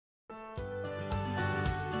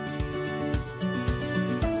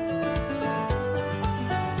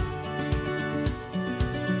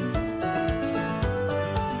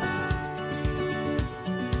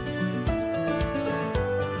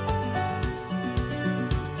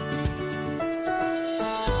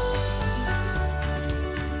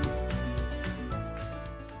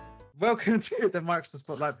Welcome to the Microsoft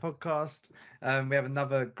Spotlight podcast. We have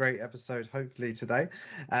another great episode, hopefully today.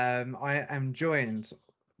 I am joined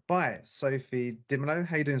by Sophie Dimolo.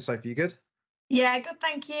 How you doing, Sophie? You good? Yeah, good,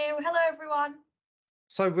 thank you. Hello, everyone.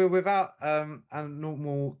 So we're without a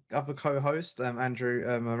normal other co-host, Andrew,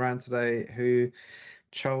 around today, who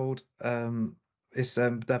told it's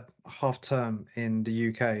the half term in the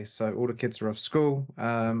UK, so all the kids are off school,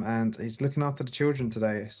 and he's looking after the children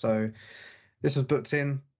today. So this was booked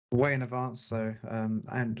in way in advance, so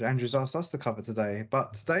and Andrew's asked us to cover today.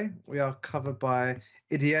 But today we are covered by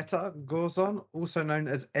Idieta Gorzon, also known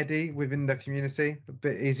as Eddie within the community. A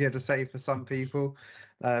bit easier to say for some people.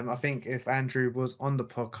 I think if Andrew was on the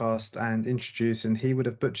podcast and introduced, and he would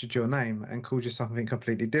have butchered your name and called you something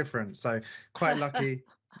completely different. So quite lucky.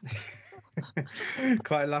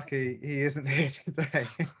 Quite lucky he isn't here today.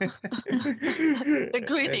 The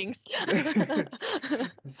greetings.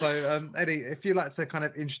 So, Eddie, if you'd like to kind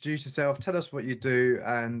of introduce yourself, tell us what you do,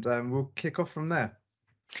 and we'll kick off from there.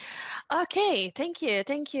 Okay, thank you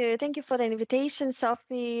for the invitation,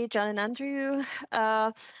 Sophie, John, and Andrew.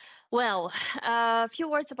 Well, a few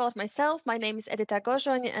words about myself. My name is Edita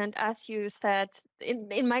Gorzon, and as you said, in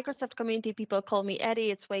Microsoft community, people call me Eddie.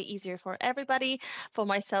 It's way easier for everybody, for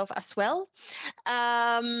myself as well.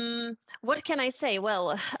 What can I say?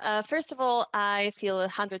 Well, first of all, I feel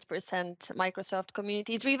 100% Microsoft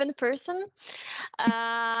community-driven person.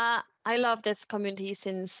 I love this community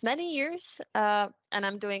since many years, and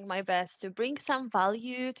I'm doing my best to bring some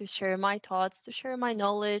value, to share my thoughts, to share my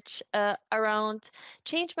knowledge around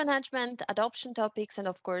change management, adoption topics, and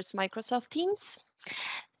of course, Microsoft Teams.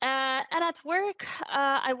 And at work,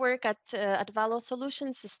 I work at Valo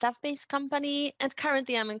Solutions, a staff-based company, and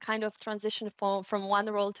currently I'm in kind of transition from one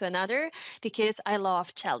role to another because I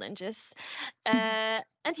love challenges. And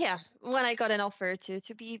yeah, when I got an offer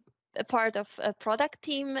to be a part of a product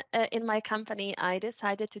team in my company, I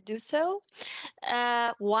decided to do so.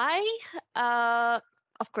 Why?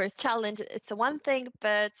 Of course, challenge, it's one thing,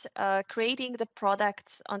 but creating the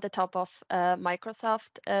products on the top of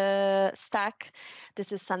Microsoft stack,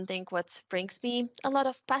 this is something what brings me a lot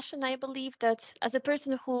of passion. I believe that as a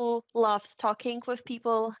person who loves talking with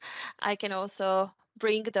people, I can also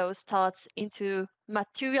bring those thoughts into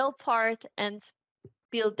material part and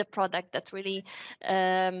build the product that really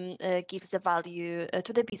gives the value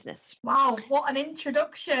to the business. Wow, what an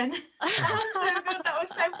introduction. That was so good. That was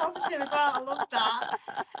so positive as well. I love that.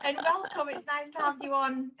 And welcome. It's nice to have you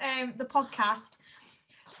on the podcast.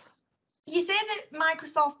 You say that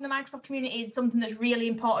Microsoft and the Microsoft community is something that's really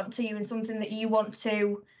important to you and something that you want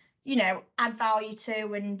to, add value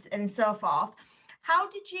to and so forth. How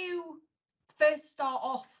did you first start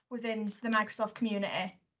off within the Microsoft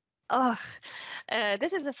community? Oh,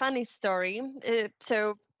 this is a funny story.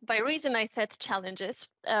 So by reason I said challenges,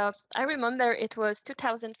 I remember it was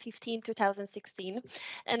 2015, 2016.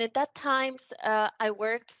 And at that times, I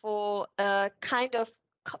worked for a kind of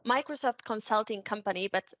Microsoft consulting company,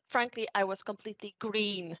 but frankly, I was completely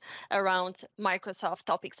green around Microsoft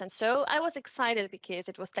topics. And so I was excited because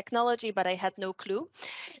it was technology, but I had no clue.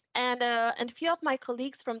 And a few of my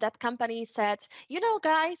colleagues from that company said,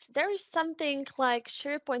 guys, there is something like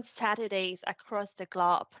SharePoint Saturdays across the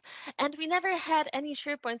globe. And we never had any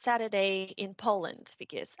SharePoint Saturday in Poland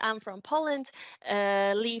because I'm from Poland,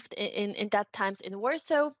 lived in that times in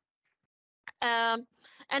Warsaw. And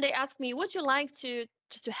they asked me, would you like to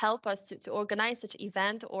help us to organize such an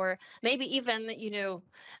event, or maybe even,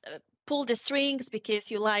 pull the strings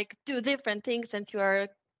because you like do different things and you are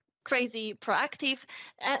crazy proactive.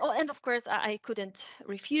 And of course, I couldn't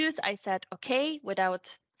refuse. I said, okay,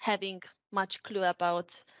 without having much clue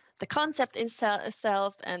about the concept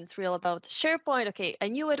itself and real about SharePoint. Okay, I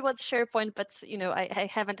knew it was SharePoint, but I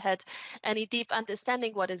haven't had any deep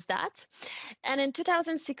understanding what is that. And in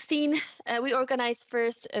 2016, we organized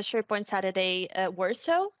first a SharePoint Saturday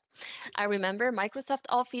Warsaw. I remember Microsoft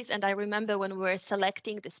Office, and I remember when we were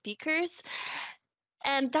selecting the speakers.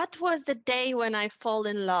 And that was the day when I fall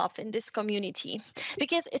in love in this community,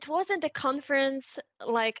 because it wasn't a conference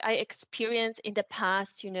like I experienced in the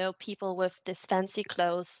past, people with this fancy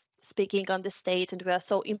clothes speaking on the stage and we are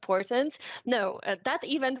so important. No, that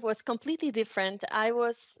event was completely different. I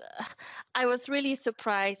was really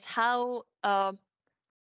surprised how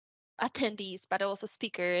attendees, but also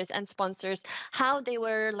speakers and sponsors, how they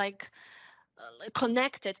were like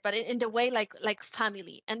connected, but in the way like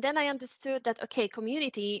family. And then I understood that, okay,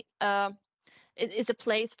 community it is a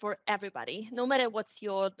place for everybody, no matter what's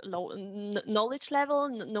your knowledge level,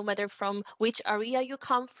 no matter from which area you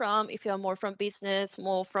come from. If you're more from business,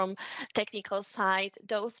 more from technical side,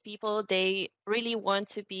 those people, they really want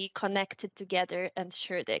to be connected together and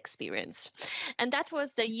share the experience. And that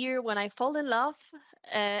was the year when I fall in love,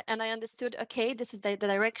 and I understood, okay, this is the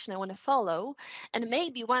direction I want to follow. And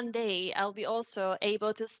maybe one day I'll be also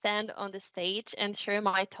able to stand on the stage and share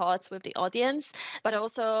my thoughts with the audience, but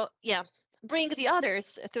also, yeah, bring the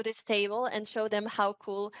others to this table and show them how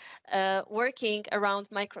cool working around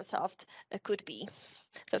Microsoft could be.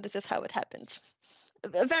 So this is how it happened.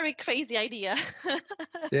 A very crazy idea.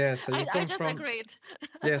 Yeah, so you've I gone just from agreed.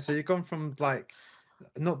 yeah, so you've gone from like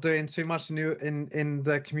not doing too much in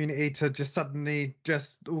the community to just suddenly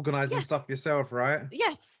just organizing Yes. stuff yourself, right?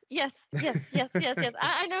 Yes, yes, yes, yes, yes, yes.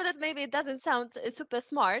 I know that maybe it doesn't sound super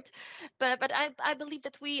smart, but I believe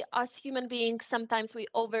that we as human beings sometimes we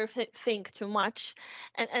overthink too much,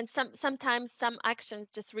 and sometimes some actions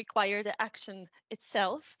just require the action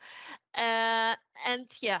itself. And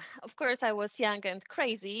yeah, of course I was young and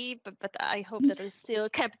crazy, but I hope that I still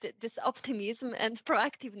kept this optimism and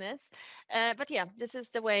proactiveness. But yeah, this is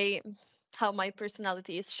the way how my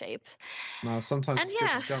personality is shaped. No, sometimes And it's good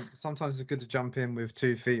yeah. to jump. Sometimes it's good to jump in with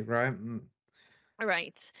 2 feet, right?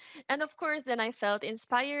 Right. And of course, then I felt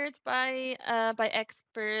inspired by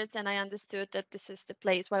experts, and I understood that this is the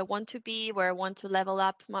place where I want to be, where I want to level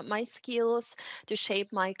up my skills to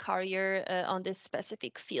shape my career on this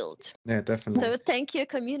specific field. Yeah, definitely. So thank you,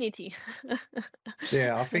 community.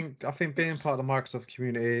 Yeah, I think being part of the Microsoft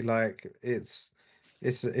community, like it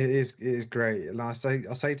is great. And I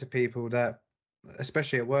say to people that,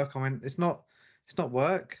 especially at work, I mean, it's not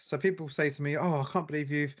work. So people say to me, "Oh, I can't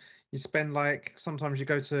believe you spend like sometimes you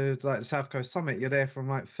go to like the South Coast Summit, you're there from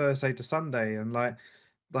like Thursday to Sunday, and like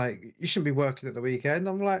you shouldn't be working at the weekend."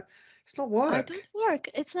 I'm like, it's not work. I don't work.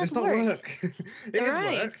 It's not It's not work. work. It is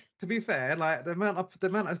Right. work. To be fair, like the amount of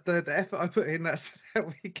the effort I put in that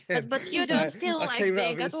weekend. But you don't feel I like came out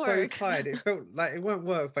being of it at so work. tired. It felt like it won't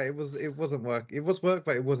work, but it wasn't work. It was work,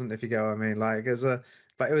 but it wasn't. If you get what I mean, like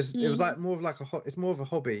but it was like more of like it's more of a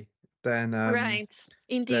hobby than Right.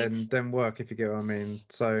 Indeed. than work. If you get what I mean.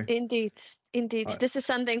 So Indeed, indeed. I- This is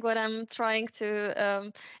something what I'm trying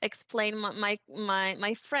to explain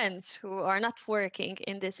my friends who are not working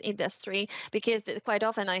in this industry, because quite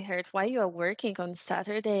often I heard, why you are working on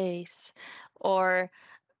Saturdays, or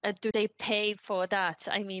do they pay for that?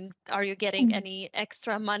 I mean, are you getting any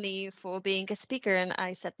extra money for being a speaker? And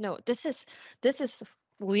I said, no, this is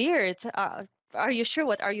weird. Are you sure?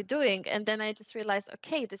 What are you doing? And then I just realized,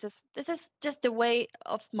 okay, this is just the way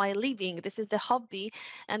of my living. This is the hobby,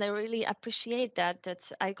 and I really appreciate that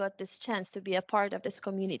I got this chance to be a part of this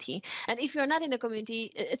community. And if you're not in the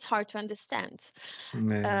community, it's hard to understand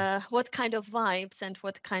yeah. what kind of vibes and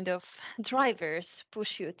what kind of drivers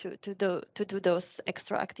push you to do those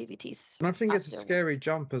extra activities. And I think it's a scary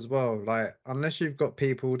jump as well. Like unless you've got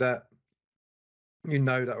people that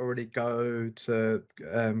that already go to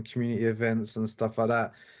community events and stuff like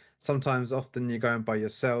that. Sometimes, often you're going by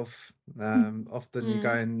yourself. Often you're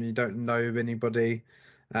going, you don't know anybody.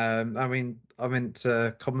 I mean, I went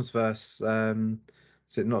to Commsverse.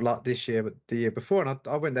 Is it not like this year, but the year before? And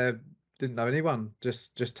I went there, didn't know anyone.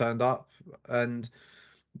 Just turned up, and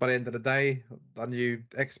by the end of the day, I knew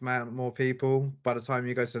X amount more people. By the time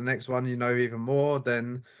you go to the next one, you know even more.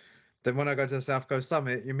 Then when I go to the South Coast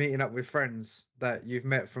Summit, you're meeting up with friends that you've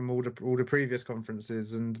met from all the previous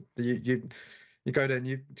conferences, and you go there and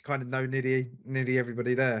you kind of know nearly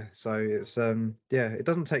everybody there. So it's yeah, it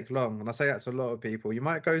doesn't take long, and I say that to a lot of people. You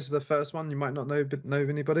might go to the first one, you might not know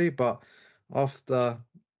anybody, but after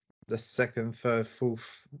the second, third,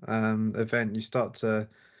 fourth event, you start to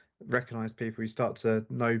recognize people, you start to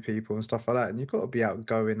know people and stuff like that, and you've got to be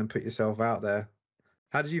outgoing and put yourself out there.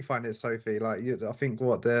 How did you find it, Sophie? Like, I think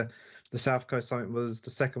the South Coast Summit was the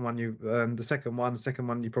second one the second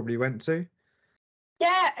one you probably went to.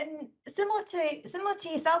 Yeah, and similar to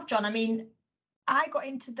yourself, John. I mean, I got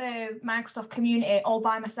into the Microsoft community all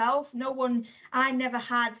by myself. I never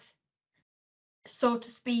had, so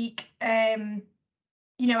to speak, a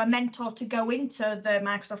mentor to go into the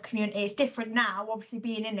Microsoft community. It's different now, obviously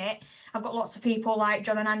being in it. I've got lots of people like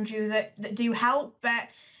John and Andrew that do help, but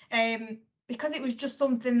because it was just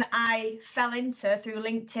something that I fell into through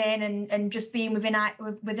LinkedIn and just being within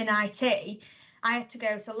IT, I had to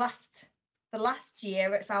go. So the last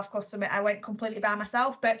year at South Coast Summit, I went completely by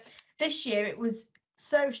myself. But this year it was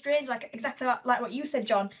so strange, like exactly like what you said,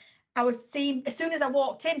 John. I was seeing, as soon as I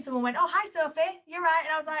walked in, someone went, "Oh, hi, Sophie, you're right."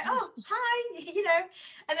 And I was like, "Oh, hi,"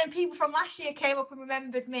 And then people from last year came up and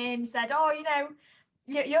remembered me and said, "Oh,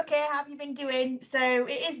 You okay? How have you been doing? So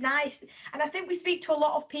it is nice, and I think we speak to a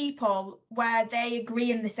lot of people where they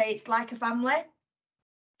agree and they say it's like a family.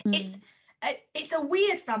 It's a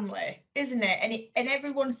weird family, isn't it? And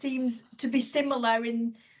everyone seems to be similar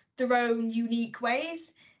in their own unique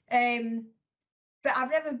ways. But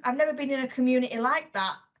I've never been in a community like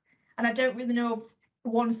that, and I don't really know of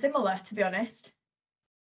one similar, to be honest.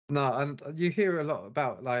 No, and you hear a lot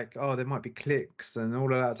about like, oh, there might be cliques and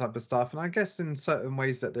all of that type of stuff, and I guess in certain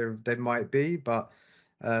ways that there might be, but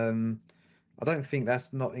I don't think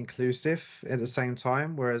that's not inclusive at the same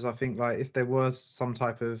time. Whereas I think like if there was some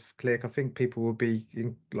type of clique, I think people would be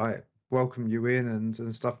like welcome you in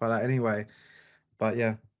and stuff like that anyway. But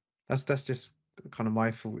yeah, that's just kind of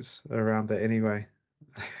my thoughts around it anyway.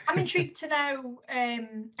 I'm intrigued to know,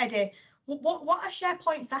 Eddie, what are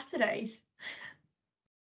SharePoint Saturdays?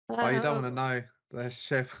 Oh, you don't want to know. That's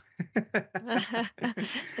chef.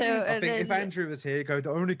 So I think if Andrew was here, he'd go,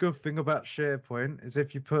 the only good thing about SharePoint is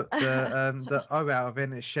if you put the O out of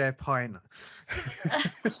it, it's SharePoint.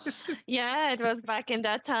 Yeah, it was back in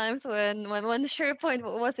that times when SharePoint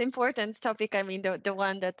was important topic. I mean, the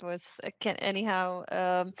one that was anyhow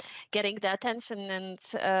getting the attention, and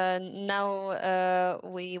now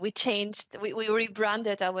we changed, we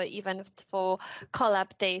rebranded our event for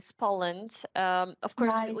Collab Days Poland. Of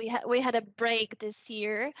course, Right. we had a break this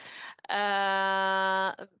year.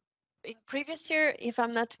 In previous year, if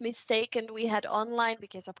I'm not mistaken, we had online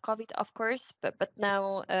because of COVID, of course, but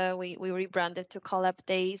now we rebranded to Collab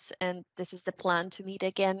Days, and this is the plan to meet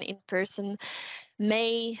again in person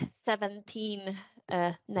May 17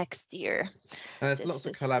 next year. There's lots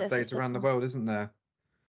of collab days around the world, isn't there?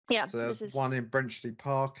 Yeah, so there's one in Brenchley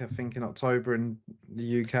Park, I think, in October in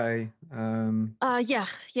the UK.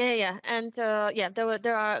 Yeah, and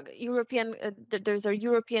there are European. There's a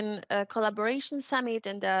European collaboration summit,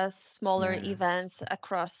 and there are smaller events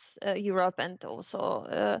across Europe, and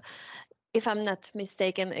also, if I'm not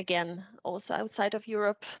mistaken, again also outside of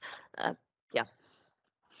Europe. Yeah.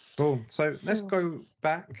 Cool. So let's go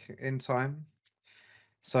back in time.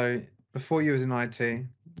 So before you was in IT,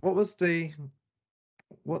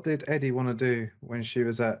 what did Eddie want to do when she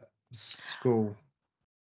was at school?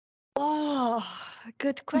 Oh,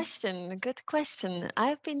 good question. Good question.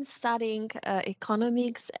 I've been studying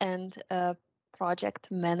economics and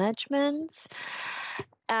project management.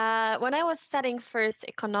 When I was studying first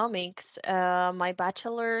economics, my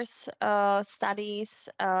bachelor's studies,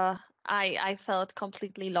 I felt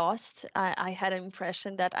completely lost. I had an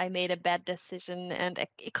impression that I made a bad decision, and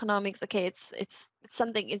economics, okay, it's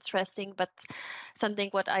something interesting, but something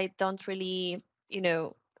what I don't really,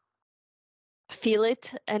 feel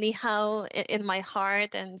it anyhow in my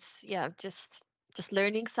heart, and yeah, just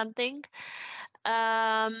learning something.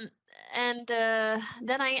 And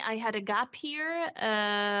then I had a gap here.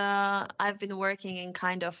 I've been working in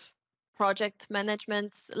kind of project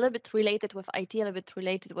management, a little bit related with IT, a little bit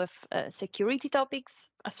related with security topics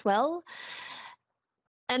as well.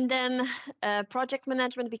 And then project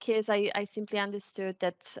management, because I simply understood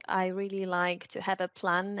that I really like to have a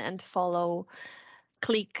plan and follow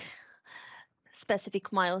click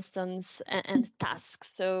specific milestones and tasks.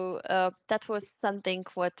 So that was something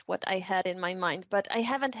what I had in my mind, but I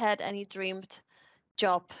haven't had any dreamed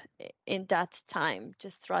job in that time,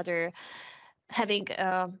 just rather having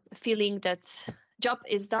a feeling that job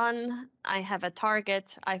is done, I have a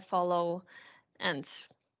target, I follow and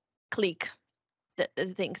click the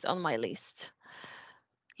things on my list.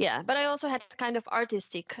 Yeah, but I also had kind of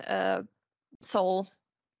artistic soul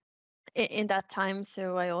in that time,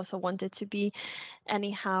 so I also wanted to be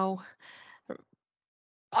anyhow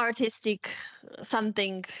artistic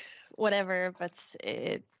something, whatever, but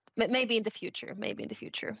maybe in the future.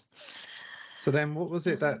 So then what was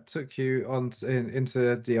it that took you on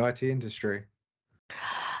into the IT industry?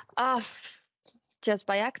 Just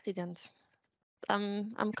by accident.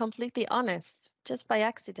 I'm completely honest, just by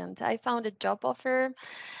accident. I found a job offer.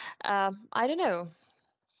 I don't know,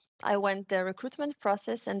 I went the recruitment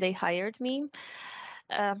process and they hired me.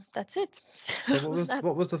 That's it. So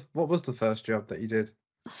what was the first job that you did?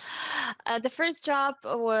 The first job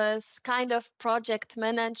was kind of project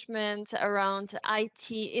management around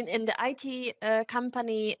IT, in the IT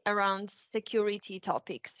company around security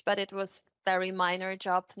topics, but it was very minor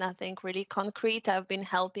job, nothing really concrete. I've been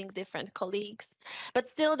helping different colleagues, but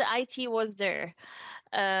still the IT was there.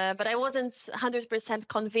 But I wasn't 100%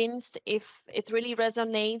 convinced if it really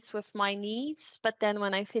resonates with my needs. But then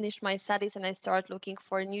when I finished my studies and I started looking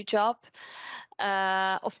for a new job,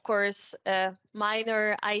 of course,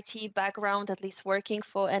 minor IT background, at least working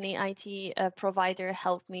for any IT provider,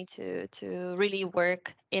 helped me to really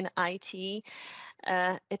work in IT.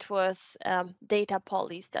 It was Data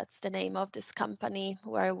Police, that's the name of this company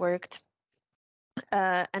where I worked.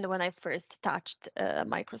 And when I first touched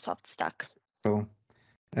Microsoft stack. Cool.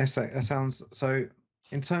 That sounds so.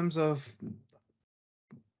 In terms of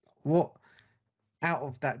what out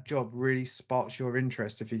of that job really sparked your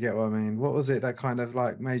interest, if you get what I mean, what was it that kind of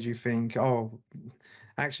like made you think, oh,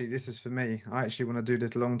 actually, this is for me. I actually want to do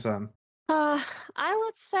this long term. I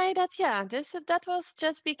would say that that was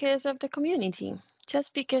just because of the community.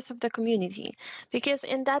 Just because of the community. Because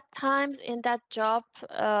in that times, in that job,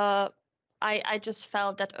 I just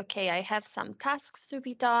felt that, okay, I have some tasks to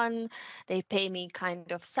be done. They pay me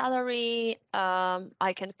kind of salary.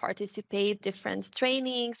 I can participate different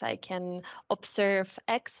trainings. I can observe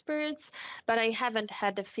experts, but I haven't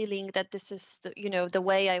had the feeling that this is the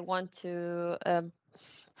way I want to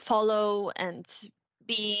follow and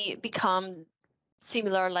become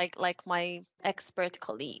similar like my expert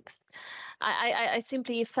colleagues. I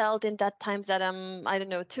simply felt in that times that I'm, I don't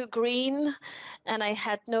know, too green, and I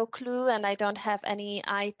had no clue, and I don't have any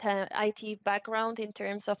IT background in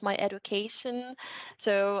terms of my education.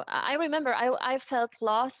 So I remember I felt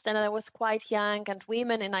lost, and I was quite young, and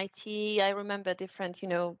women in IT, I remember different,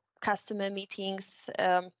 customer meetings,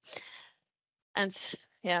 and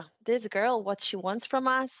yeah, this girl, what she wants from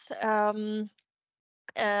us. But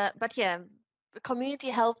yeah, the community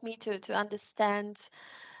helped me to understand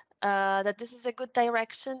that this is a good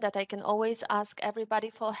direction, that I can always ask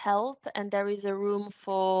everybody for help, and there is a room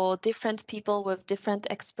for different people with different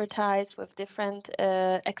expertise, with different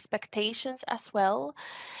expectations as well.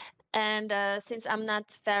 And since I'm not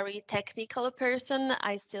very technical person,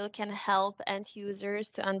 I still can help end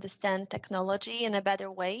users to understand technology in a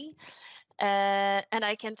better way. And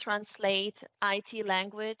I can translate IT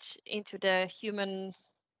language into the human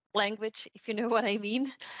language, if you know what I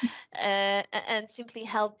mean, and simply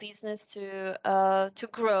help business to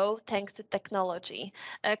grow thanks to technology.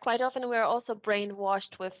 Quite often, we're also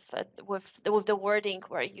brainwashed with the wording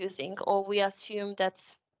we're using, or we assume that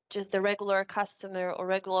just the regular customer or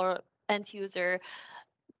regular end user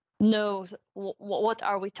knows what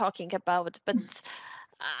are we talking about, but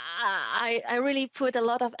I really put a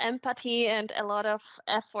lot of empathy and a lot of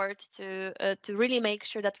effort to really make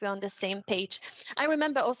sure that we're on the same page. I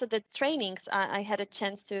remember also the trainings I had a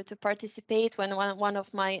chance to participate when one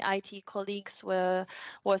of my IT colleagues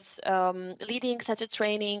was leading such a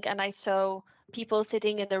training, and I saw people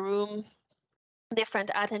sitting in the room,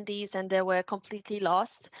 different attendees, and they were completely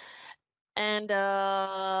lost. And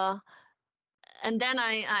then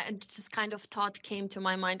I just kind of thought came to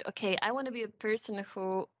my mind, okay, I want to be a person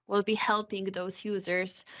who will be helping those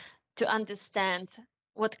users to understand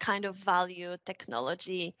what kind of value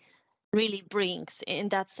technology really brings, in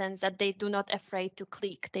that sense that they do not afraid to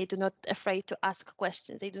click, they do not afraid to ask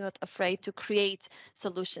questions, they do not afraid to create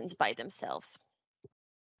solutions by themselves.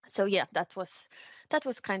 So yeah, that was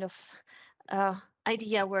kind of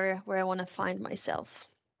idea where I want to find myself.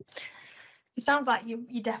 It sounds like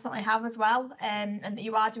you definitely have as well, and that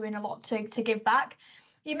you are doing a lot to give back.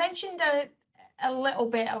 You mentioned a little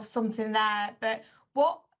bit of something there, but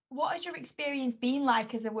what has your experience been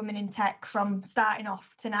like as a woman in tech from starting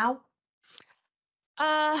off to now?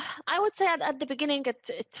 I would say at the beginning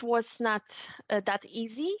it was not that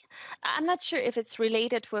easy. I'm not sure if it's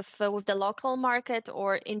related with the local market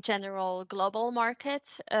or in general global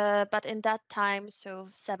market, but in that time, so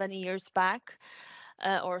 7 years back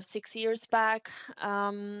or 6 years back,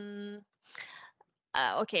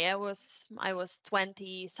 okay, I was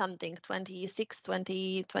 20 something, 26,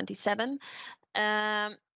 20, 27,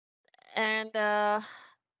 and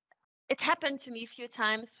it happened to me a few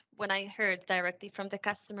times when I heard directly from the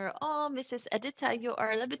customer, "Oh, Mrs. Edita, you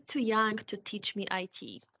are a little bit too young to teach me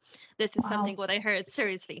IT." This is something what I heard,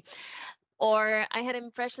 seriously. Or I had an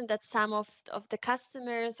impression that some of the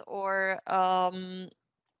customers or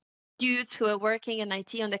youths who are working in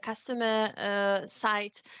IT on the customer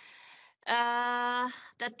side,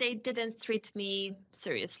 that they didn't treat me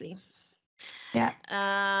seriously. Yeah.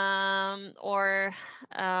 Or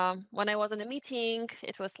when I was in a meeting,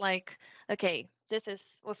 it was like, okay, this is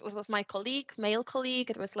with my colleague, male colleague.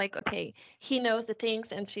 It was like, okay, he knows the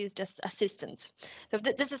things and she's just assistant. So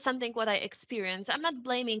this is something what I experienced. I'm not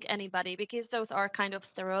blaming anybody because those are kind of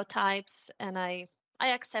stereotypes, and I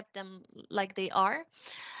accept them like they are.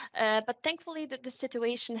 But thankfully, the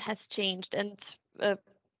situation has changed, and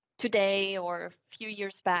today or a few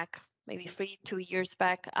years back, maybe 2 years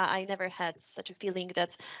back, I never had such a feeling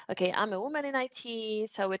that, okay, I'm a woman in IT,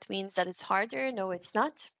 so it means that it's harder. No, it's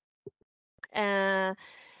not. And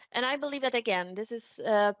I believe that, again, this is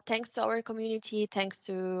thanks to our community, thanks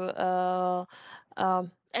to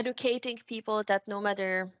educating people that no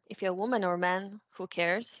matter if you're a woman or man, who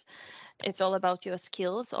cares? It's all about your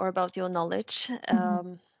skills or about your knowledge.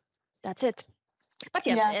 That's it. But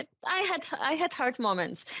yeah, I had hard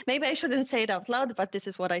moments. Maybe I shouldn't say it out loud, but this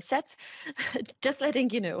is what I said. Just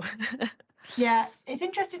letting you know. Yeah, it's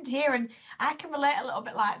interesting to hear, and I can relate a little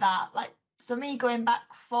bit like that. Like, so me going back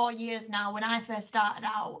 4 years now, when I first started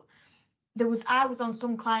out, I was on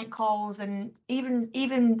some client calls, and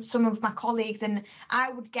even some of my colleagues, and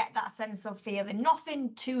I would get that sense of feeling,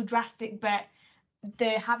 nothing too drastic, but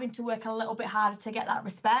they're having to work a little bit harder to get that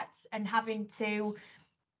respect, and having to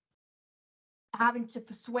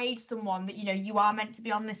persuade someone that, you know, you are meant to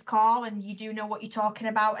be on this call and you do know what you're talking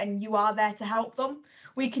about and you are there to help them.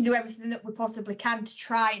 We can do everything that we possibly can to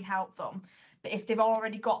try and help them, but if they've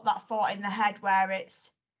already got that thought in their head where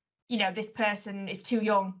it's, you know, this person is too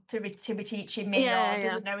young to be teaching me, or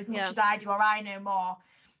doesn't know as much as I do, or I know more,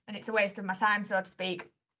 and it's a waste of my time, so to speak.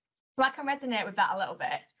 So I can resonate with that a little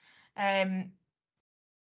bit.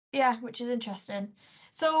 Yeah, which is interesting.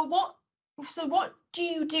 So what do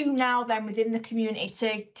you do now then within the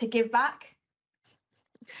community to give back?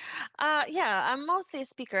 Yeah, I'm mostly a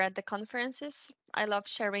speaker at the conferences. I love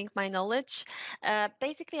sharing my knowledge.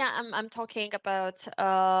 Basically, I'm talking about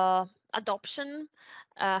adoption,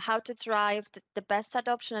 how to drive the best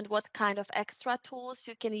adoption, and what kind of extra tools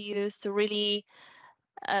you can use to really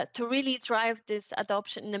drive this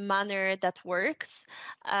adoption in a manner that works.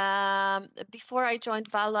 Before I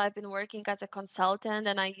joined Valo, I've been working as a consultant,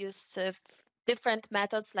 and I used different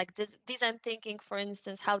methods like design thinking, for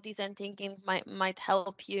instance, how design thinking might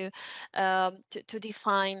help you to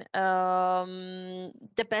define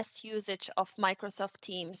the best usage of Microsoft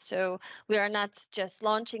Teams. So we are not just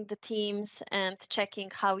launching the Teams and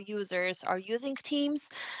checking how users are using Teams,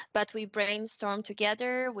 but we brainstorm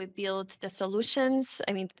together, we build the solutions.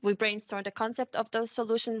 I mean, we brainstorm the concept of those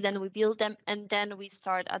solutions, then we build them, and then we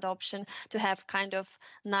start adoption to have kind of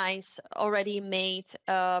nice, already made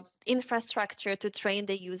infrastructure to train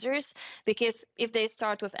the users. Because if they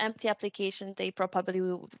start with empty application, they probably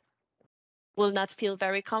will not feel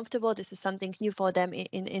very comfortable. This is something new for them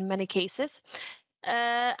in many cases.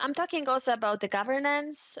 I'm talking also about the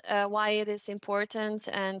governance, why it is important,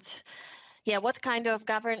 and what kind of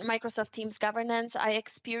Microsoft Teams governance I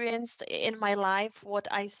experienced in my life, what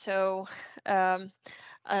I saw on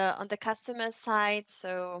the customer side.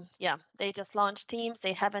 So they just launched Teams,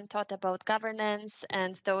 they haven't thought about governance,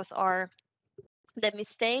 and those are the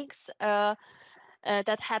mistakes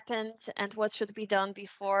that happened, and what should be done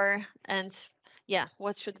before, and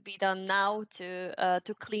what should be done now to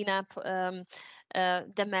clean up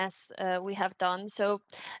the mess we have done. So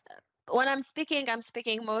when I'm speaking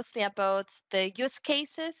mostly about the use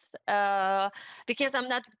cases, because I'm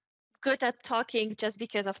not good at talking just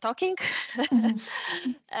because of talking.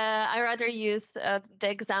 I rather use the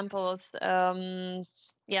examples.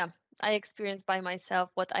 I experienced by myself,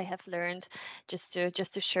 what I have learned, just to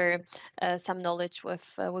share some knowledge with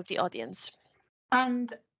the audience.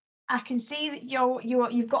 And I can see that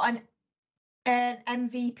you've got an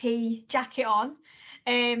MVP jacket on.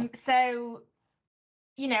 So,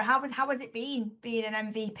 you know, how has it been being an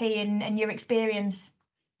MVP and your experience?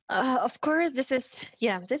 Of course, this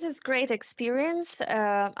is great experience.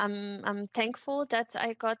 I'm thankful that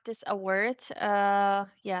I got this award.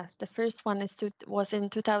 The first one was in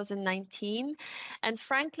 2019, and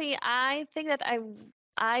frankly, I think that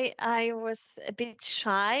I was a bit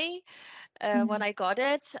shy when I got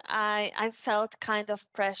it. I felt kind of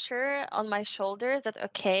pressure on my shoulders that,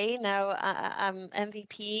 okay, now I'm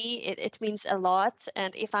MVP. It means a lot,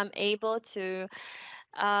 and if I'm able to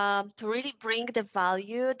really bring the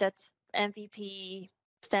value that MVP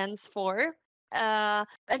stands for. And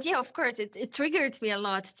of course, it triggered me a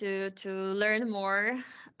lot to learn more,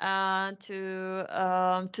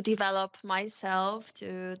 to develop myself,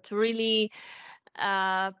 to really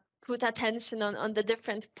put attention on the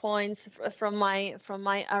different points from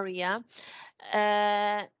my area.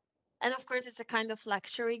 And of course, it's a kind of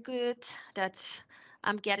luxury good that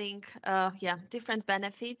I'm getting different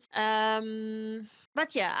benefits. But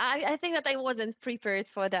I think that I wasn't prepared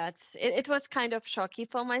for that. It was kind of shocking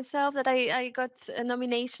for myself that I got a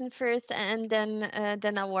nomination first and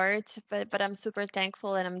then award. But I'm super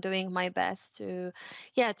thankful, and I'm doing my best to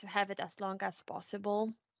have it as long as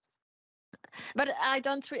possible. But I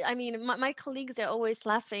don't. I mean, my colleagues, they're always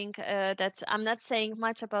laughing that I'm not saying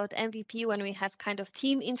much about MVP when we have kind of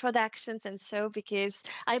team introductions and so, because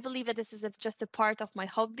I believe that this is just a part of my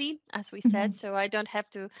hobby, as we said. So I don't have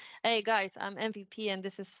to. Hey guys, I'm MVP, and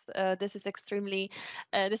this is extremely.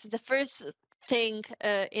 This is the first thing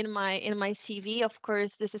in my CV. Of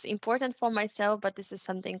course, this is important for myself, but this is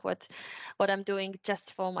something what I'm doing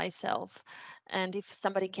just for myself. And if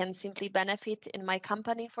somebody can simply benefit in my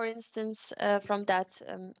company, for instance, from that,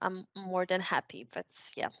 I'm more than happy. But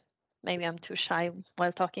yeah, maybe I'm too shy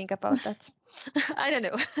while talking about that. I don't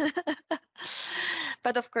know.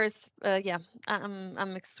 But of course, yeah,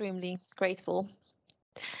 I'm extremely grateful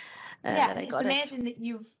Yeah, that and I it's got it. amazing that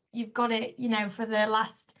you've got it, you know, for the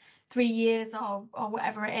last 3 years or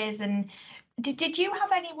whatever it is. And did you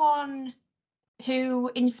have anyone who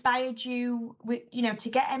inspired you with, you know, to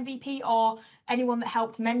get MVP, or anyone that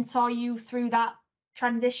helped mentor you through that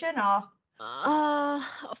transition? Or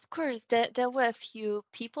Of course, there were a few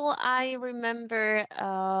people. I remember,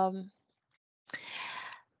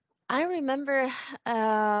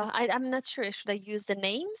 I'm not sure, should I use the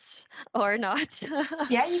names or not?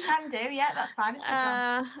 yeah, you can do. Yeah, that's fine. It's your time.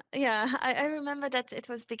 Yeah, I remember that it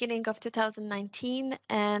was beginning of 2019,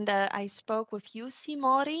 and I spoke with Jussi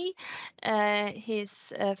Mori,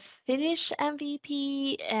 his Finnish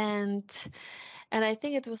MVP, and I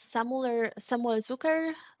think it was Samuel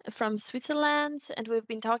Zucker from Switzerland, and we've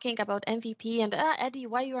been talking about MVP. And Eddie,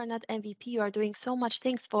 why you are not MVP? You are doing so much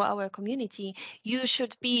things for our community. You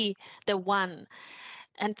should be the one.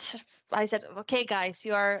 And I said, okay, guys,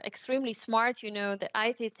 you are extremely smart. You know the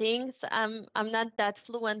IT things. I'm not that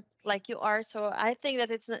fluent like you are, so I think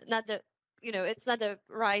that it's not the, you know, it's not the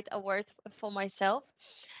right award for myself.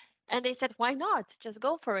 And they said, why not? Just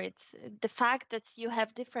go for it. The fact that you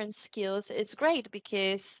have different skills is great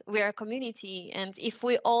because we are a community. And if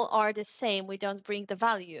we all are the same, we don't bring the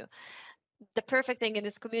value. The perfect thing in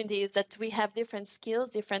this community is that we have different skills,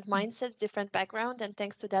 different mindsets, different background. And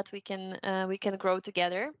thanks to that, we can grow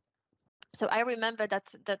together. So I remember that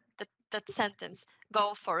sentence,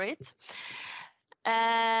 go for it.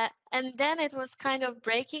 And then it was kind of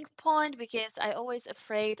breaking point because I always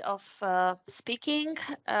afraid of speaking.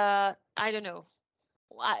 I don't know.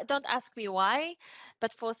 Don't ask me why,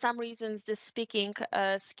 but for some reasons the speaking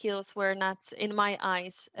skills were not, in my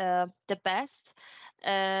eyes, the best.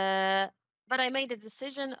 Uh, but I made a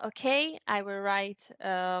decision. Okay, I will write.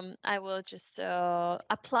 I will just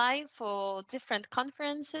apply for different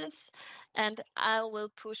conferences, and I will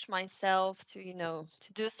push myself to, you know,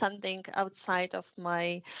 to do something outside of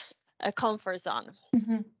my comfort zone.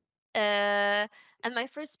 Mhm. And my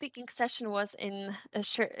first speaking session was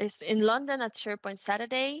is in London at SharePoint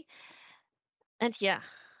Saturday. And yeah,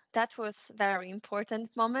 that was very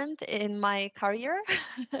important moment in my career.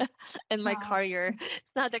 In my Oh. career,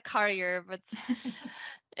 it's not a career, but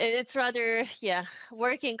it's rather, yeah,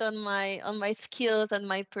 working on my skills and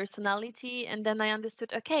my personality. And then I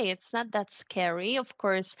understood, okay, it's not that scary. Of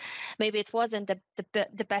course, maybe it wasn't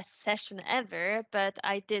the best session ever, but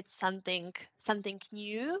I did something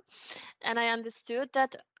new, and I understood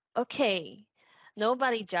that, okay,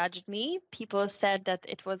 nobody judged me. People said that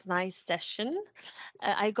it was nice session.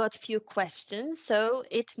 I got few questions, so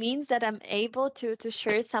it means that I'm able to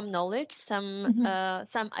share some knowledge, Mhm.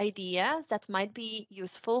 some ideas that might be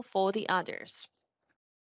useful for the others.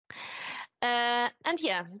 And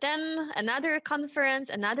yeah, then another conference,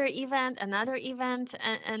 another event,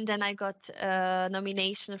 and then I got a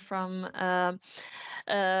nomination from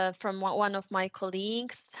one of my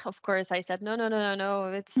colleagues. Of course, I said, no, no, no, no,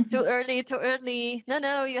 no, it's too early, too early. No,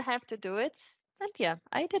 no, you have to do it. And yeah,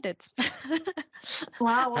 I did it. Wow,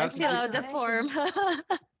 I How well, did fill you out the form. congratulations.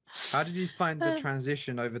 how did you find the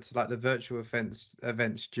transition over to like the virtual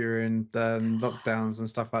events during the lockdowns and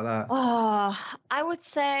stuff like that? Oh, I would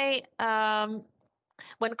say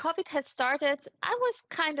when COVID has started, I was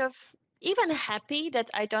kind of even happy that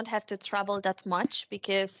I don't have to travel that much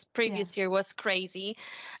because Yeah. previous year was crazy.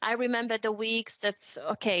 I remember the weeks that's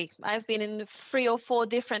okay. I've been in 3 or 4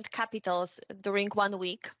 different capitals during 1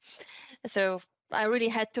 week. So I really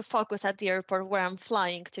had to focus at the airport where I'm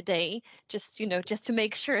flying today, just, you know, just to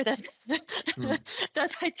make sure that Hmm.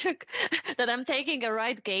 that I'm taking a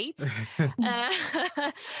right gate. Uh,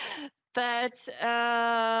 but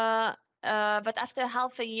but after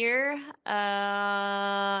half a year,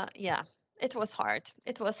 yeah, it was hard.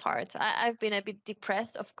 It was hard. I've been a bit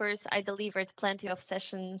depressed. Of course, I delivered plenty of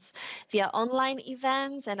sessions via online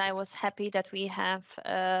events, and I was happy that we have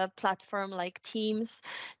a platform like Teams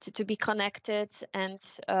to be connected and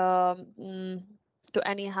to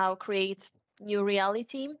anyhow create new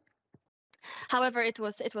reality. However, it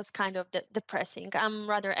was kind of depressing. I'm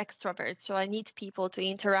rather extrovert, so I need people to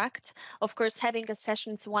interact. Of course, having a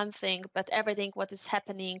session is one thing, but everything what is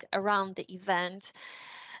happening around the event,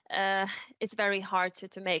 it's very hard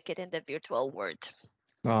to make it in the virtual world.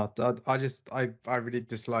 Oh, I really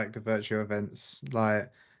dislike the virtual events.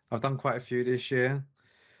 Like I've done quite a few this year,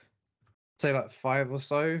 say like 5 or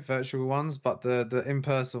so virtual ones, but the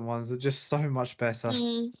in-person ones are just so much better,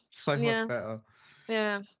 so much Yeah, better.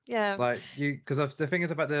 yeah. Like because the thing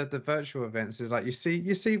is about the virtual events is like you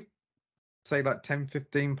see say like 10,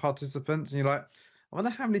 15 participants, and you're like, I wonder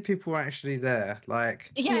how many people are actually there.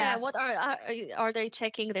 Like, Yeah, what are they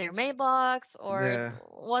checking their mailbox, or yeah,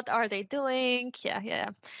 what are they doing?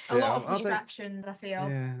 Yeah. A lot of are they? distractions, I feel.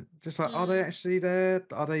 Yeah, just like, are they actually there?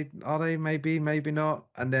 Are they maybe not?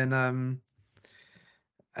 And then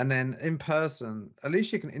in person, at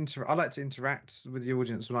least you can I like to interact with the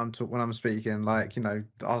audience when I'm speaking, like,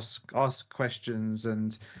 ask questions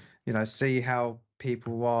and, see how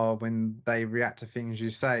people are when they react to things you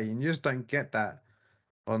say. And you just don't get that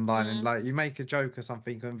online. And like you make a joke or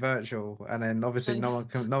something in virtual, and then obviously no one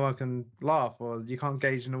can laugh, or you can't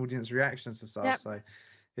gauge an audience reactions to stuff. Yep. So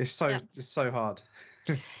it's so hard.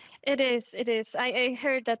 It is. I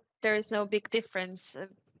heard that there is no big difference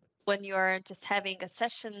when you are just having a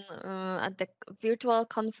session at the virtual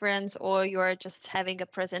conference, or you are just having a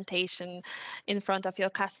presentation in front of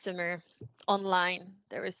your customer online.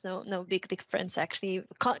 There is no big difference, actually.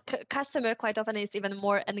 Customer quite often is even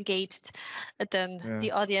more engaged than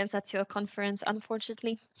the audience at your conference,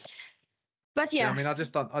 unfortunately. But yeah. I mean, I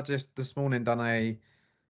just this morning done a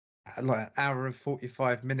like hour and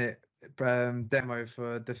 45-minute demo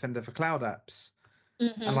for Defender for Cloud Apps.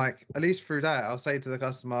 And like, at least through that, I'll say to the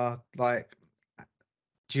customer, like,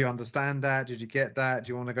 do you understand that? Did you get that?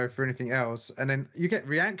 Do you want to go through anything else? And then you get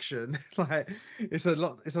reaction. Like, it's a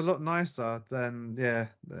lot nicer than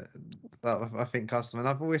I think customer. And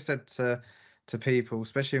I've always said to people,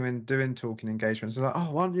 especially when doing talking engagements, they're like,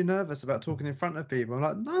 oh, aren't you nervous about talking in front of people? I'm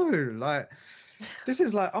like, no, like, this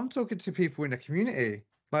is like, I'm talking to people in a community.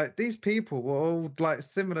 Like, these people were all like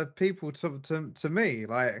similar people to me.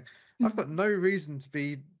 Like, I've got no reason to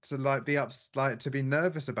be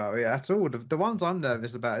nervous about it at all. The ones I'm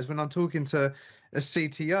nervous about is when I'm talking to a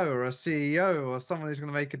CTO or a CEO or someone who's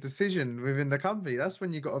going to make a decision within the company. That's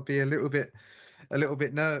when you got to be a little bit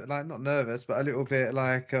not nervous, but a little bit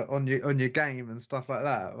like on your game and stuff like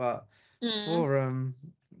that. But for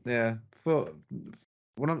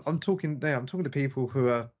when I'm talking to people who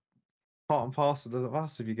are part and parcel of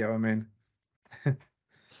us, if you get what I mean.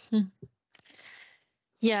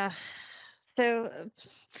 Yeah. So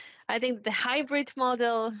I think the hybrid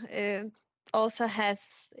model also has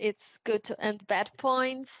its good and bad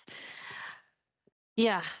points.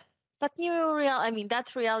 Yeah. But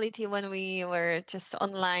that reality when we were just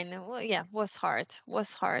online, was hard.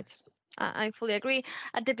 I fully agree.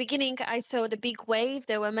 At the beginning, I saw the big wave.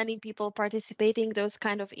 There were many people participating those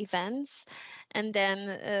kind of events, and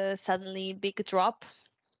then suddenly big drop.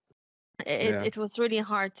 It was really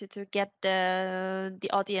hard to get the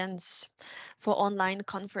audience for online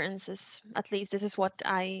conferences. At least this is what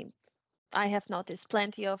I have noticed.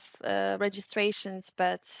 Plenty of registrations,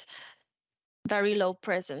 but very low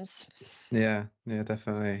presence. Yeah,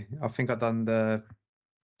 definitely. I think I've done the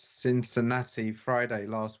Cincinnati Friday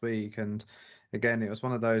last week, and again, it was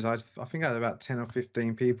one of those. I think I had about 10 or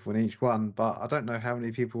 15 people in each one, but I don't know how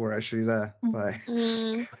many people were actually there. Like...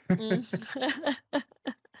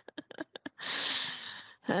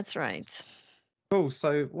 That's right. Cool.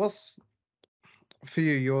 So what's for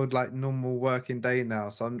you your like normal working day now?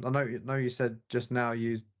 So I know you said just now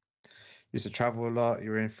you used to travel a lot.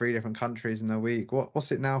 You're in 3 different countries in a week.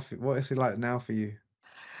 What's it now? What is it like now for you?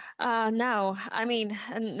 Now, I mean,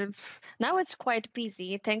 now it's quite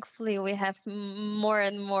busy. Thankfully, we have more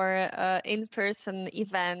and more in-person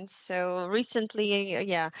events. So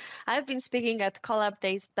recently, I've been speaking at Collab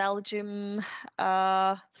Days Belgium,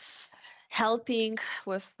 helping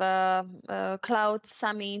with cloud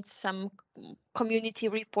summits, some community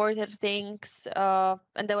reported things,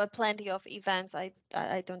 and there were plenty of events. I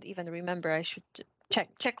don't even remember. I should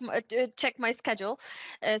check my schedule.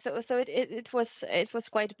 So it was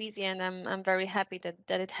quite busy, and I'm very happy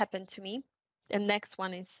that it happened to me. And next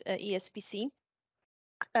one is ESPC.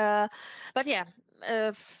 But yeah.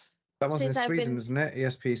 That was in Sweden, isn't it?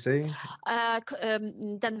 ESPC.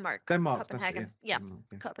 Denmark. Copenhagen. Yeah,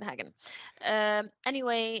 Copenhagen.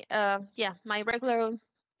 Anyway, my regular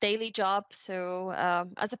daily job. So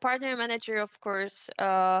as a partner manager, of course,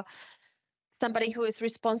 somebody who is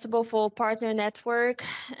responsible for partner network,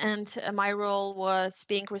 and my role was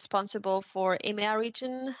being responsible for EMEA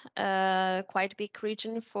region, quite big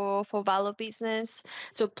region for Valo business.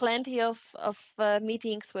 So plenty of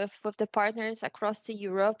meetings with the partners across the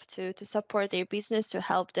Europe to support their business, to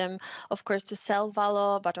help them, of course, to sell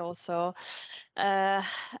Valo, but also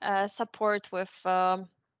support with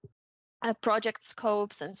project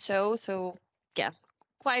scopes and so yeah,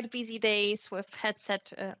 quite busy days with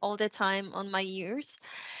headset all the time on my ears.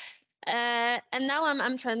 And now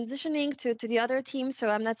I'm transitioning to the other team, so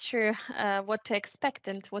I'm not sure what to expect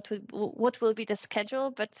and what will be the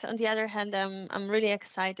schedule. But on the other hand, I'm really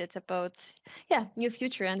excited about new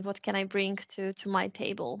future and what can I bring to my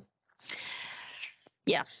table.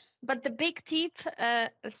 Yeah. But the big tip: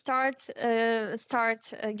 start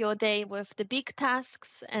your day with the big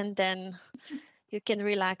tasks, and then you can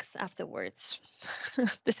relax afterwards.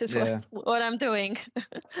 This is what I'm doing.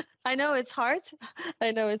 I know it's hard.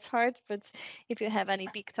 But if you have any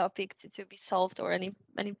big topic to be solved or any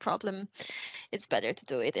problem, it's better to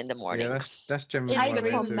do it in the morning. Yeah, that's generally what I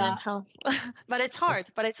do. But it's hard.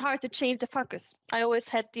 But it's hard to change the focus. I always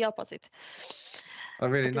had the opposite. I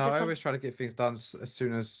always try to get things done as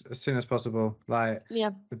soon as possible. Like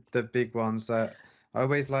the big ones that I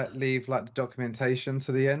always leave the documentation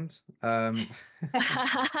to the end.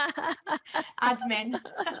 Admin.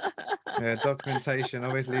 Yeah, documentation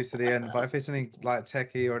always leaves to the end. But if it's anything like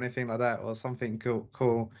techie or anything like that, or something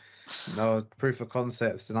cool, proof of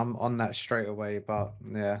concepts, and I'm on that straight away. But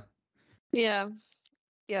yeah.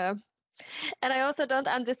 And I also don't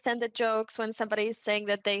understand the jokes when somebody is saying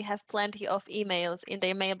that they have plenty of emails in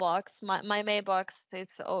their mailbox. My mailbox is,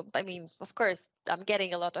 of course, I'm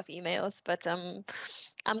getting a lot of emails, but I'm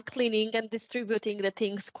cleaning and distributing the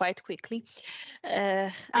things quite quickly.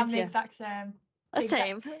 I'm the exact same.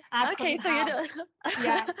 Same. Okay, so you know,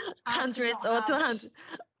 hundreds or 200.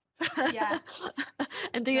 Yeah.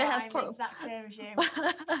 And do you have the exact same as you?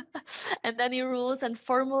 And any rules and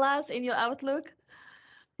formulas in your Outlook?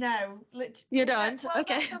 No, you don't. Well,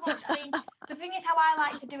 okay. Not so much. I mean, the thing is, how I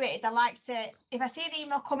like to do it is I like to, if I see an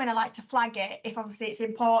email coming, I like to flag it if obviously it's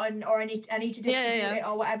important or I need to distribute it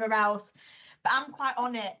or whatever else. But I'm quite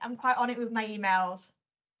on it. I'm quite on it with my emails.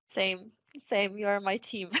 Same. You are my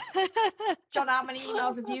team. John, how many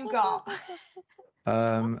emails have you got?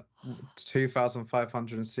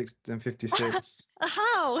 2,556.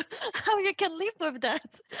 How you can live with that?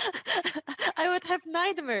 I would have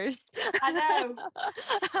nightmares. I know.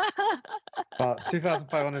 But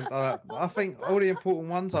 2,500. I think all the important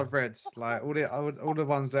ones I've read. Like all the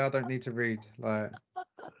ones there I don't need to read. Like.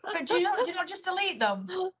 But do you not just delete them?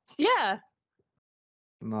 Yeah.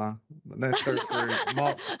 No, let's go through.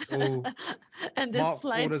 Mark all. And mark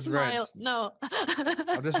all as read. No.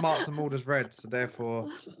 I've just marked them all as read, so therefore,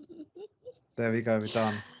 there we go. We're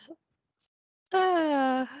done.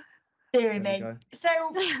 Dear me. So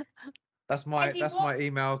that's my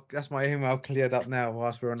email. That's my email cleared up now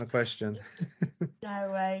whilst we're on the question.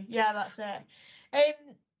 No way. Yeah, that's it.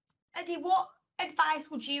 Eddie, what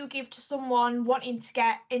advice would you give to someone wanting to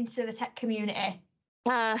get into the tech community?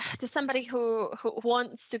 To somebody who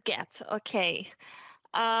wants to get, okay.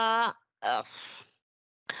 What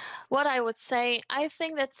I would say, I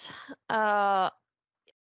think that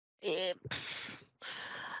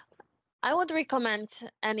I would recommend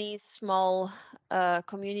any small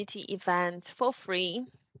community event for free,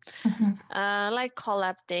 like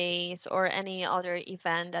collab days or any other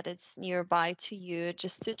event that is nearby to you,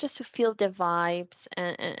 just to feel the vibes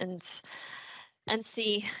and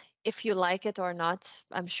see if you like it or not.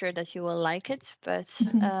 I'm sure that you will like it, but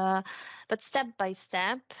step by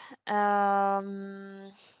step.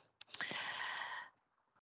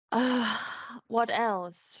 What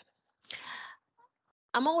else?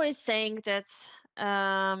 I'm always saying that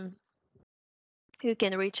you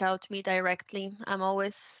can reach out to me directly. I'm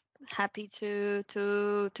always happy to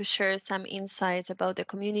share some insights about the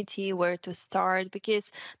community, where to start,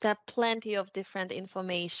 because there are plenty of different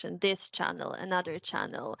information. This channel, another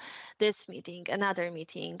channel, this meeting, another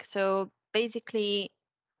meeting. So basically,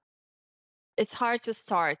 it's hard to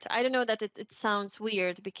start. I don't know that it sounds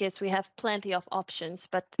weird because we have plenty of options,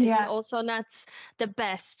 but it's also not the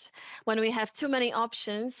best when we have too many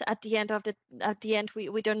options. At the end,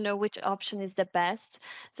 we don't know which option is the best.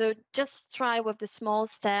 So just try with the small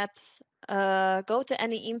steps. Go to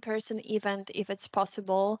any in-person event if it's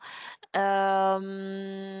possible.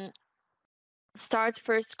 Start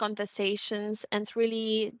first conversations and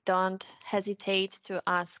really don't hesitate to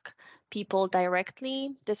ask people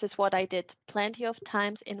directly. This is what I did plenty of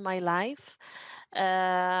times in my life.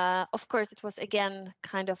 Of course, it was again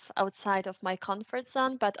kind of outside of my comfort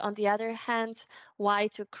zone, but on the other hand, why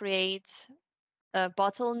to create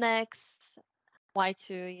bottlenecks? Why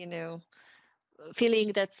to,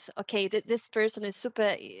 feeling that's okay, this person is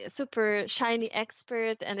super shiny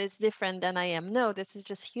expert and is different than I am. No, this is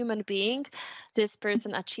just human being. This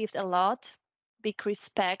person achieved a lot, big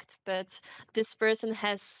respect, but this person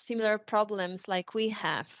has similar problems like we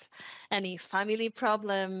have. Any family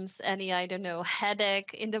problems, any, I don't know,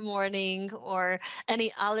 headache in the morning, or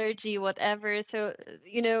any allergy, whatever. So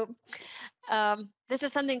this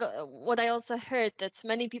is something what I also heard, that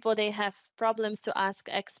many people, they have problems to ask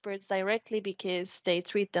experts directly because they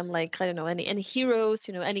treat them like, I don't know, any heroes,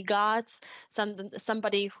 any gods,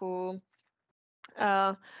 somebody who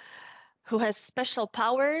has special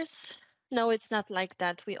powers. No, it's not like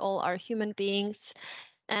that. We all are human beings,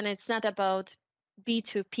 and it's not about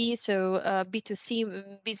B2P, so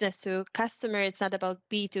B2C, business to customer. It's not about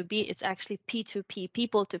B2B. It's actually P2P,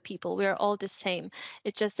 people to people. We're all the same.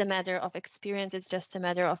 It's just a matter of experience. It's just a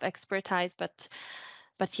matter of expertise.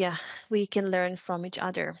 But yeah, we can learn from each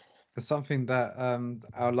other. There's something that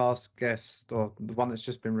our last guest, or the one that's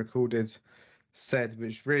just been recorded, said,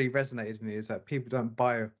 which really resonated with me, is that people don't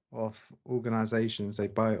buy off organizations, they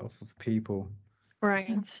buy off of people.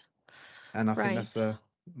 Right. And I think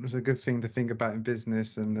that's a good thing to think about in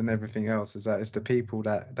business and everything else, is that it's the people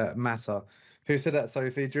that matter. Who said that,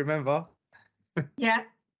 Sophie? Do you remember? Yeah.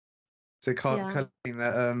 So Colleen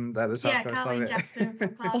at the South Coast Colleen Summit. Jackson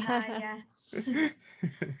from Cloud Nine, yeah.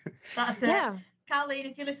 That's it. Yeah. Colleen,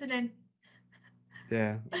 if you're listening.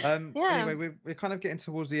 Yeah. Anyway, we're kind of getting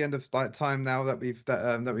towards the end of time now that we've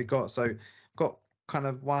got. So got kind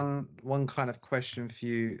of one kind of question for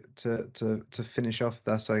you to finish off.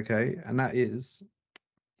 That's okay. And that is,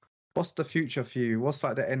 what's the future for you? What's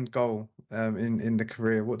like the end goal in the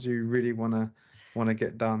career? What do you really want to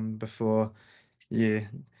get done before you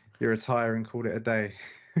retire and call it a day?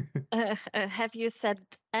 Have you said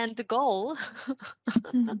end goal?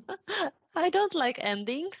 I don't like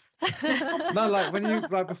endings. No, like when you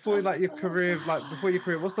before your career,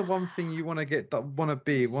 what's the one thing you want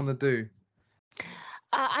to do?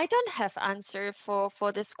 I don't have answer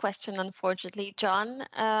for this question, unfortunately, John.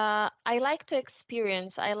 I like to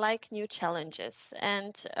experience. I like new challenges,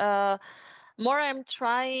 and more I'm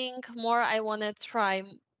trying, more I want to try.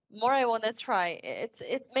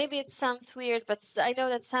 Maybe it sounds weird, but I know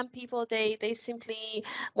that some people, they simply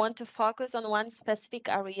want to focus on one specific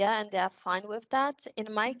area and they are fine with that.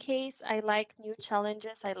 In my case, I like new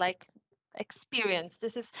challenges. I like experience.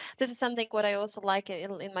 This is something what I also like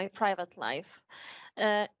in my private life.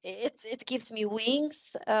 It gives me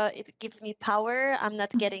wings. It gives me power. I'm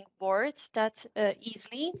not getting bored that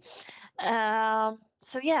easily.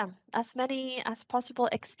 So yeah, as many as possible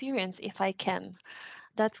experience if I can.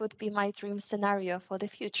 That would be my dream scenario for the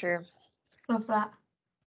future. Love that.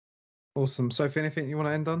 Awesome. Sophie, anything you want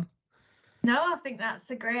to end on? No, I think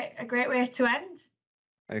that's a great way to end.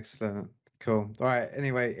 Excellent. Cool. All right.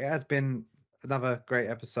 Anyway, it has been another great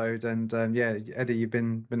episode, and Eddie, you've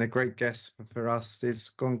been a great guest for us. It's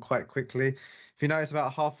gone quite quickly. If you notice,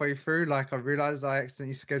 about halfway through, I realised I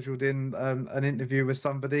accidentally scheduled in an interview with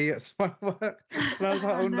somebody at my work, and I was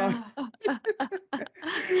like, oh no.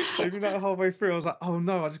 So even halfway through, I was like, oh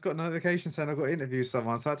no, I just got a notification saying I've got to interview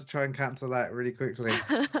someone, so I had to try and cancel that really quickly.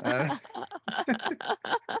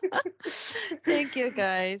 Thank you,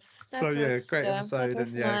 guys. Great episode,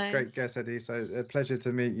 and nice. Great guest, Eddie. So a pleasure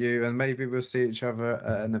to meet you, and maybe we'll see each other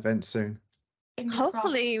at an event soon.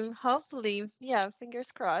 Hopefully, yeah, fingers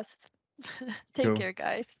crossed. Take care,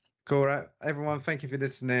 guys. Cool, right, everyone. Thank you for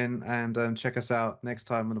listening, and check us out next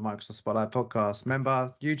time on the Microsoft Spotlight podcast.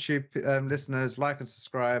 Remember, YouTube listeners, like and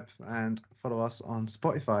subscribe, and follow us on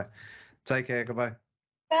Spotify. Take care. Goodbye.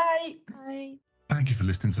 Bye. Bye. Thank you for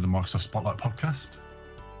listening to the Microsoft Spotlight podcast.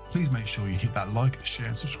 Please make sure you hit that like, share,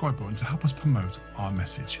 and subscribe button to help us promote our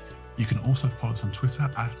message. You can also follow us on Twitter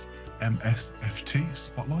at MSFT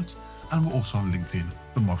Spotlight, and we're also on LinkedIn,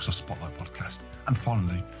 the Microsoft Spotlight podcast. And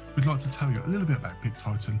finally, we'd like to tell you a little bit about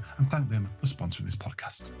BitTitan and thank them for sponsoring this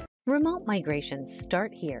podcast. Remote migrations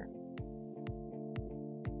start here.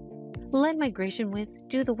 Let MigrationWiz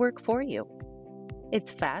do the work for you.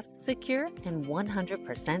 It's fast, secure, and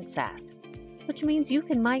 100% SaaS, which means you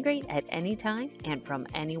can migrate at any time and from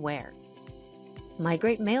anywhere.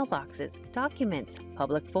 Migrate mailboxes, documents,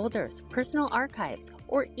 public folders, personal archives,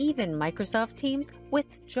 or even Microsoft Teams with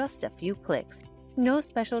just a few clicks. No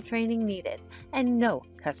special training needed and no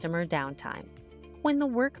customer downtime. When the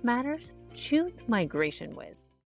work matters, choose MigrationWiz.